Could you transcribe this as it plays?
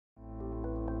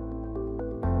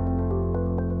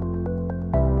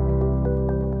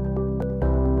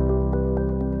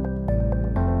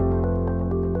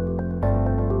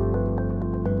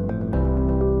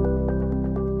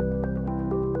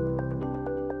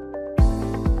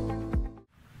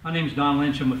My name is Don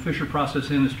Lynch. I'm with Fischer Process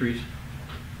Industries.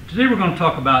 Today we're going to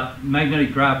talk about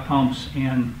magnetic drive pumps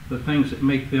and the things that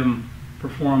make them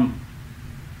perform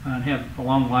and have a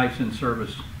long life in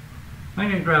service.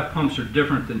 Magnetic drive pumps are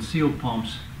different than sealed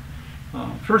pumps.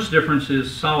 First difference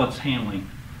is solids handling.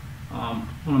 On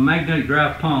a magnetic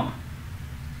drive pump,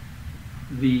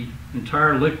 the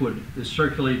entire liquid is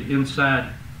circulated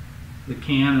inside the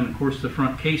can and of course the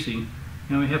front casing,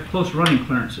 and we have close running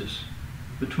clearances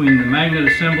between the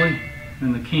magnet assembly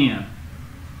and the can.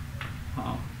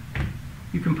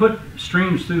 You can put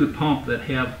streams through the pump that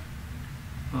have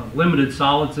limited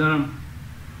solids in them,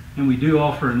 and we do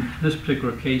offer in this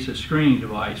particular case a screening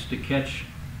device to catch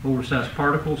oversized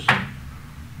particles,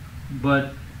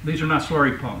 but these are not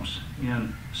slurry pumps,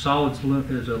 and solids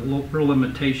is a real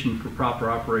limitation for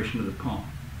proper operation of the pump.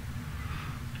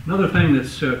 Another thing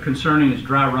that's concerning is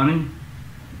dry running,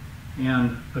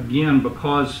 and again,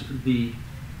 because the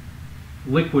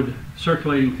liquid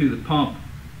circulating through the pump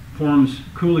forms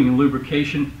cooling and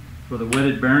lubrication for the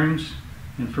wetted bearings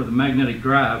and for the magnetic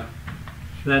drive,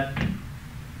 that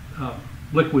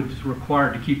liquid is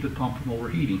required to keep the pump from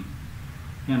overheating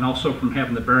and also from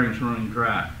having the bearings running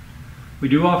dry. We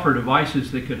do offer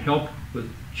devices that could help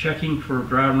with checking for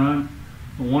dry run.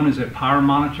 One is a power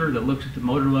monitor that looks at the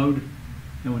motor load,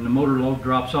 and when the motor load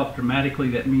drops off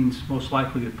dramatically, that means most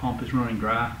likely the pump is running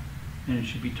dry and it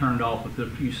should be turned off within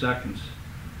a few seconds.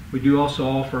 We do also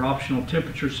offer optional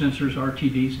temperature sensors,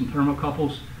 RTDs, and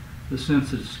thermocouples that sense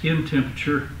the skin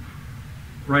temperature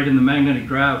right in the magnetic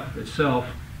drive itself,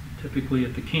 typically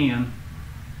at the can,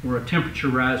 where a temperature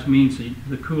rise means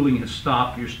the cooling has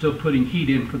stopped. You're still putting heat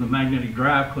in for the magnetic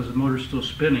drive because the motor is still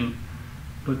spinning,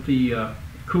 but the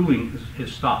cooling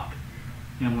has stopped.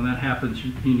 And when that happens,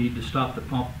 you need to stop the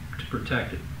pump to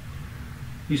protect it.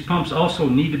 These pumps also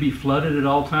need to be flooded at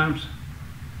all times,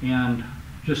 and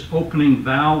just opening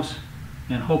valves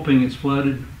and hoping it's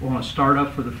flooded on a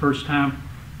startup for the first time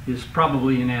is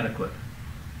probably inadequate.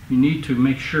 You need to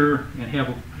make sure and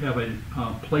have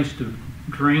a place to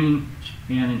drain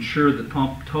and ensure the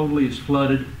pump totally is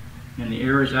flooded and the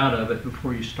air is out of it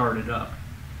before you start it up.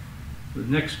 The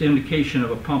next indication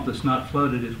of a pump that's not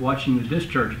flooded is watching the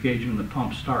discharge gauge when the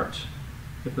pump starts.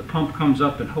 If the pump comes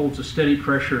up and holds a steady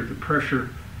pressure, the pressure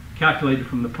calculated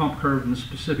from the pump curve and the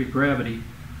specific gravity,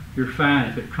 you're fine.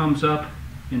 If it comes up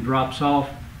and drops off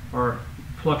or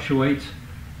fluctuates,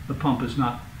 the pump is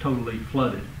not totally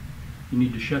flooded. You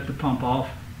need to shut the pump off,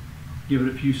 give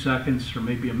it a few seconds or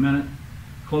maybe a minute,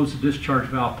 close the discharge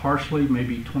valve partially,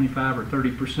 maybe 25 or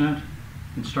 30%,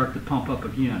 and start the pump up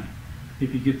again.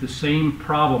 If you get the same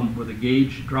problem where the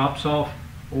gauge drops off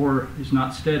or is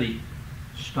not steady,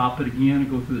 stop it again and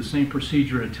go through the same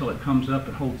procedure until it comes up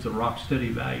and holds the rock steady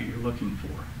value you're looking for.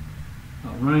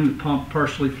 Running the pump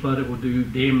partially flooded will do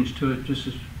damage to it just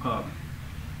as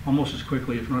almost as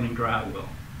quickly as running dry will.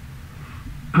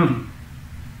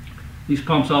 These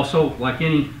pumps also, like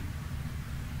any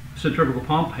centrifugal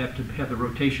pump, have to have the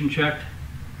rotation checked,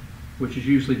 which is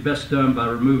usually best done by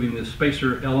removing the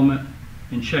spacer element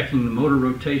and checking the motor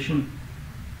rotation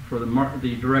for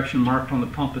the direction marked on the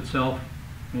pump itself,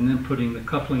 and then putting the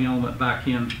coupling element back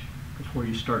in before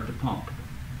you start the pump.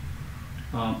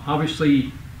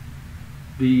 Obviously,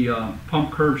 the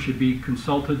pump curve should be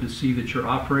consulted to see that you're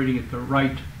operating at the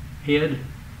right head,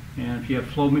 and if you have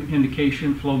flow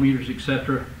indication, flow meters,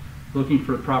 etc., looking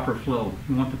for the proper flow.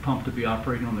 You want the pump to be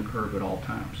operating on the curve at all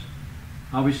times.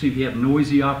 Obviously, if you have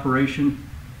noisy operation,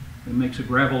 it makes a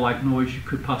gravel-like noise, you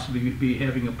could possibly be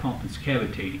having a pump that's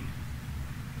cavitating.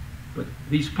 But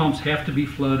these pumps have to be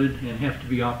flooded and have to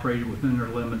be operated within their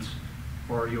limits,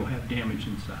 or you'll have damage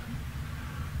inside.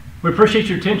 We appreciate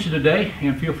your attention today,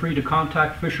 and feel free to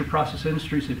contact Fischer Process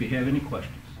Industries if you have any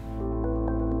questions.